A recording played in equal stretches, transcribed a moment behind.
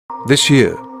This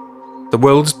year, the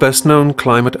world's best-known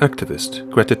climate activist,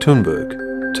 Greta Thunberg,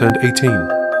 turned 18.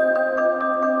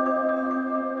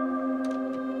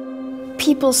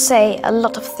 People say a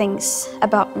lot of things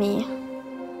about me.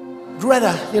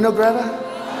 Greta, you know Greta?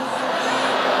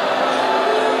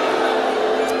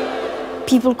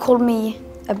 People call me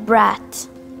a brat,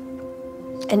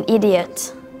 an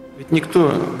idiot. Ведь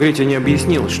никто Грете не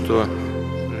объяснил, что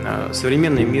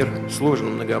современный мир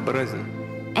сложен, многообразен.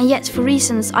 And yet, for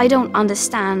reasons I don't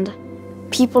understand,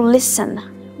 people listen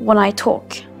when I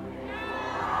talk.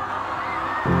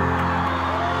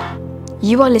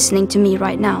 You are listening to me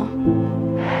right now.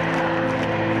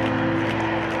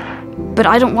 But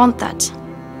I don't want that.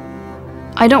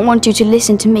 I don't want you to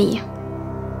listen to me.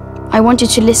 I want you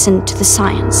to listen to the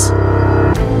science.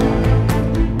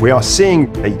 We are seeing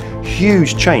a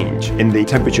huge change in the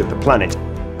temperature of the planet.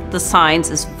 The science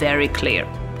is very clear.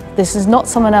 This is not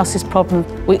someone else's problem.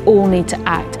 We all need to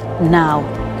act now.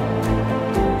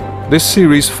 This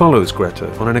series follows Greta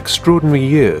on an extraordinary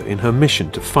year in her mission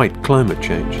to fight climate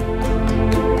change.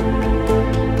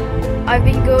 I've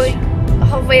been going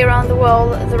halfway around the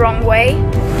world the wrong way.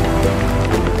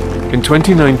 In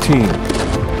 2019,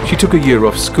 she took a year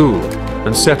off school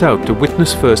and set out to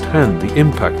witness firsthand the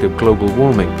impact of global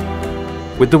warming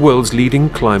with the world's leading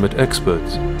climate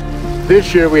experts.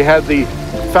 This year we had the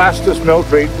fastest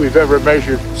melt rate we've ever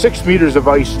measured, 6 meters of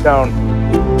ice down.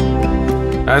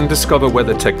 And discover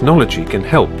whether technology can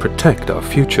help protect our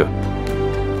future.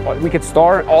 We could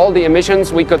store all the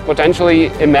emissions we could potentially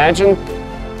imagine.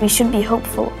 We should be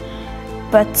hopeful,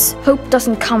 but hope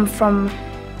doesn't come from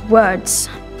words.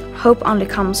 Hope only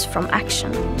comes from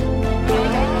action.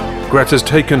 Greta's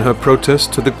taken her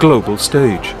protest to the global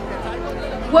stage.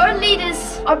 World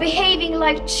leaders are behaving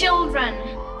like children,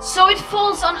 so it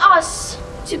falls on us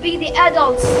to be the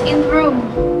adults in the room.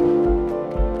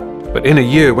 But in a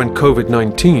year when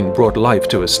COVID-19 brought life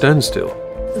to a standstill,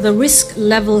 the risk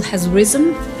level has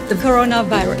risen. The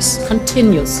coronavirus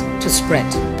continues to spread.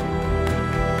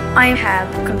 I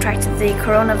have contracted the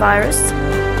coronavirus.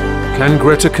 can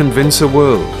Greta convince a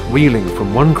world reeling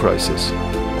from one crisis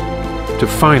to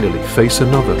finally face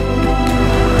another?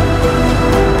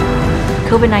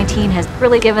 COVID-19 has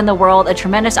really given the world a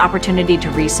tremendous opportunity to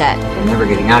reset. We're never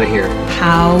getting out of here.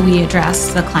 How we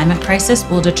address the climate crisis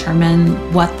will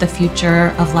determine what the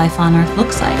future of life on Earth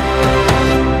looks like.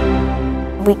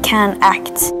 We can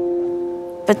act,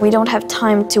 but we don't have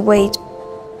time to wait.